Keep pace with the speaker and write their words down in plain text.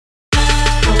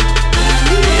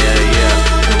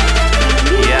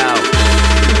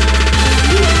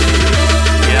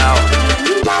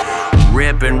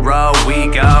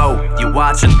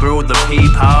watching through the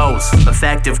peepholes.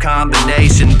 Effective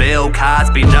combination, Bill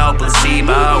Cosby, no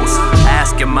placebos.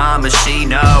 Ask your mama, she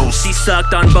knows. She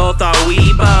sucked on both our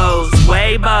Weebos,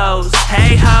 Waybos.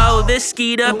 Hey ho, this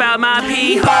skeet about my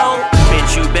pee hole.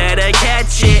 Bitch, you better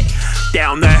catch it.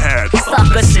 Down the head,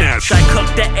 fuck a snatch. I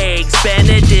cooked the eggs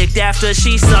Benedict after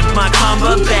she sucked my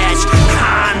Cumberbatch.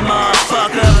 Con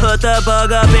motherfucker, put the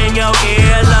bug up in your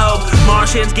earlobe.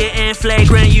 Martians getting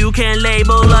flagrant, you can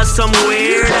label us some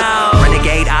weirdo.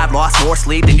 Renegade, I've lost more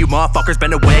sleep than you motherfuckers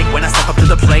been awake. When I step up to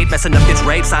the plate, messing up kids'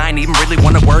 rapes. I ain't even really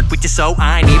wanna work with you, so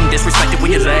I ain't even disrespected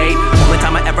when you're late. Only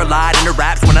time I ever lied in the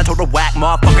raps when I told a whack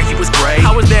motherfucker he was great.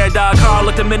 I was there, dog. Carl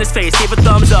looked him in his face, gave a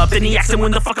thumbs up, then he asked him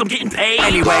when the fuck I'm getting paid.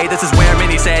 Anyway, this is where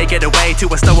many say get away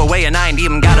to a stowaway, and I ain't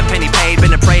even got a penny paid.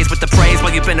 Been appraised with the praise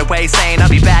while you've been away, saying I'll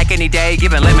be back any day.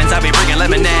 Giving lemons, I'll be bringing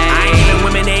lemonade. I ain't even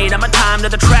lemonade, I'm a time to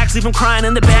the tracks, leave him crying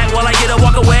in the back while I get a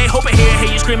walk away. Hope I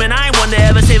hear you screaming, I ain't one to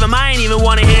ever save him. I ain't even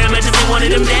wanna hear him as if they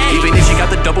wanted him dead. Even if she got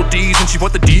the double D's and she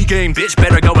want the D game, bitch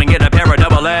better go and get a pair of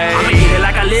double A's. I'ma get it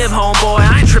like I live, homeboy.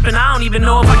 I ain't tripping, I don't even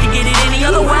know if I can get it any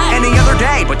other way. Any other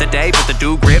day, but the day with the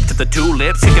do grip to the two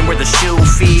lips, hitting where the shoe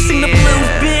feels. Sing the blues,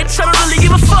 bitch. I don't really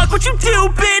give a fuck what you do,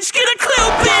 bitch. Get a clue,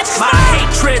 bitch. My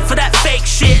hatred for that fake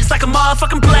shit is like a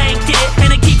motherfucking blanket,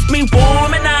 and it keeps me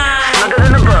warm at night. Under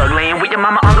in the rug, laying with your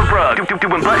mama on the rug,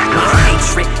 doing butt stuff. My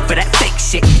hatred for that fake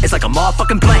shit is like a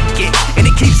motherfucking blanket, and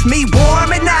it keeps me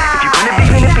warm at night. If you're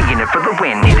gonna be in it for the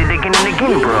win, hit it again and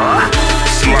again, bro.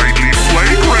 Slightly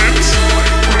flagrant.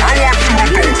 I want you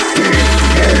to go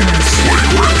full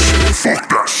flagrant. Fuck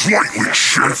that slightly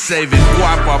shit. I'm saving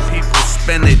guap while people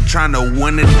spend it, tryna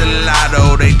win at the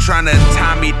lotto. They tryna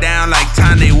tie me down like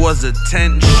Tiny was a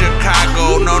tent in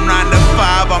Chicago. No 9 to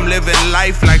 5, I'm living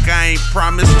life like I ain't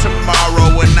promised tomorrow.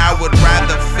 And I would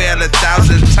rather fail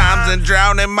 1,000 times than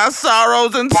drown in my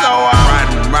sorrows. And so I'm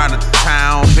riding around the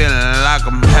town, feeling like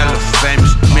I'm hella famous.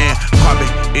 Man,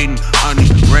 coffee, eating honey,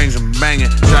 rings and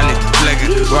banging, Slightly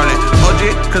flagrant, rolling OG,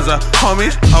 cause the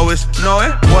homies always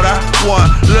knowing what I want.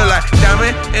 Look like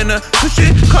diamond in the cushy,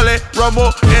 call it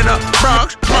rumble in the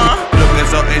Bronx, Looking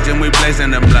so Asian, we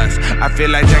blazing them blunts. I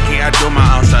feel like Jackie, I do my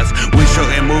own stunts. We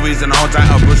shooting movies and all time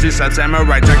of Bruce Lee,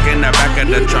 samurai jack in the back of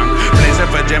the trunk.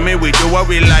 Blazing for Jimmy, we do what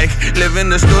we like. Live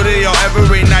in the studio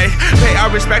every night. Pay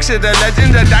our respects to the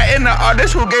legends that died and the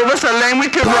artists who gave us a lane we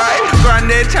could ride.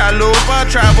 Grande chalupa,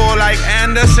 travel like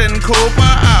Anderson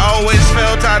Cooper. I always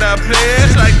felt out of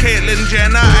place like Caitlyn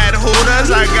Jenner at Hooters.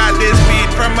 I got this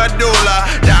beat from Medulla,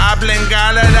 the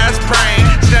oblongata, that's brain.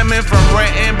 Stemming from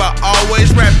Renton, but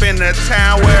always repping the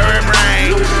town where it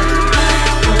rains.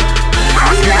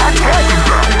 That's what I'm talking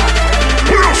about.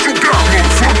 What else you got,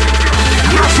 motherfucker?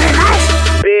 You got something else?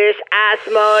 Bitch, I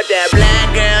smell that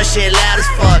black girl shit loud as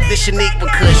fuck. This unique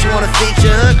because you wanna feature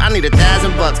hook? I need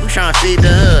 $1,000 bucks. I'm tryna feed the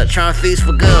hood, tryna feast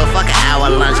for good. Fuck an hour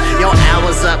lunch, your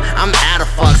hour's up. I'm out of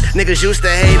fucks. Niggas used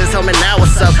to hate us, homie, now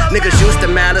what's up? Niggas used to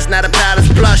mount us, now the palace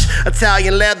plush.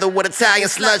 Italian leather with Italian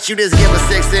sluts. You just give a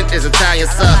 6 inches Italian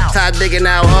sub. Tired digging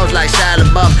out hoes like Shia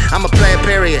LaBeouf. I'm a player,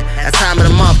 period. At time of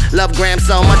the month. Love Graham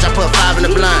so much, I put 5 in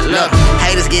the blunt. Look,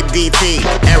 haters get DT.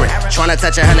 Eric, tryna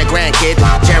touch 100 grand, kid.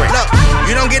 Jared, look.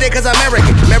 You don't get it cause I'm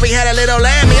American. Mary had a little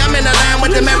lamb, I'm in the line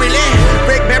with the Mary Lynn.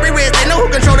 Rick Berry Riz, they know who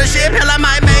control the ship. Hell, I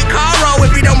might make Carl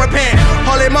if we don't repent.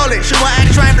 Holy moly, she want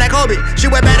act triumph like Hobie.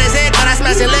 She wear bad as head, but I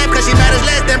smash her lip cause she bad as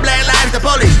less than black lives, the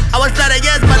police. I was flattered,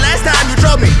 yes, but last time you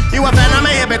trolled me. You a fan, I'm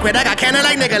a hypocrite, I got cannon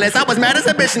like Nicholas. I was mad as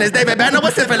a bitch and it's David Banner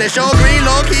with syphilis. Show green,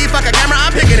 low key, fuck a camera,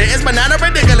 I'm picking it. It's banana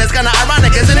ridiculous, kinda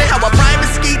ironic, isn't it? How a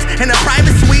private skeet in a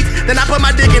private suite. Then I put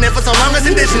my dick in it for so long as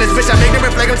indigenous. Bitch, I'm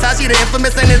ignorant, flagrant, Sashi, the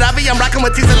infamous, ain't it Avi? I'm rocking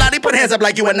with Tisa Lottie, put hands up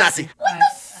like you a Nazi. What the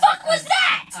fuck was that?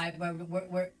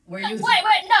 We're using. Wait,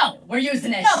 no. We're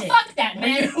using that shit. No, fuck that,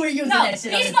 man. We're using no, that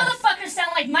shit. These motherfuckers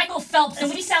sound like Michael Phelps,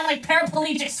 and we sound like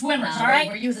paraplegic swimmers. All right.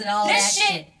 We're using all this that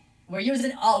shit. We're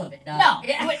using all of it, dog. No.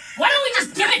 Yeah. Why don't we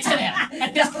just give it to them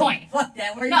at this point? Fuck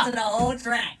that. We're using the whole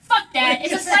track. Fuck that.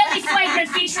 It's a Slightly Flagrant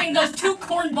featuring those 2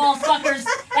 cornball fuckers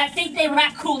that think they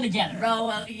rap cool together.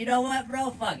 Bro, you know what, bro?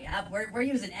 Fuck it. We're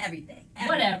using everything.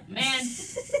 Whatever, man.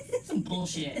 Some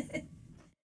bullshit.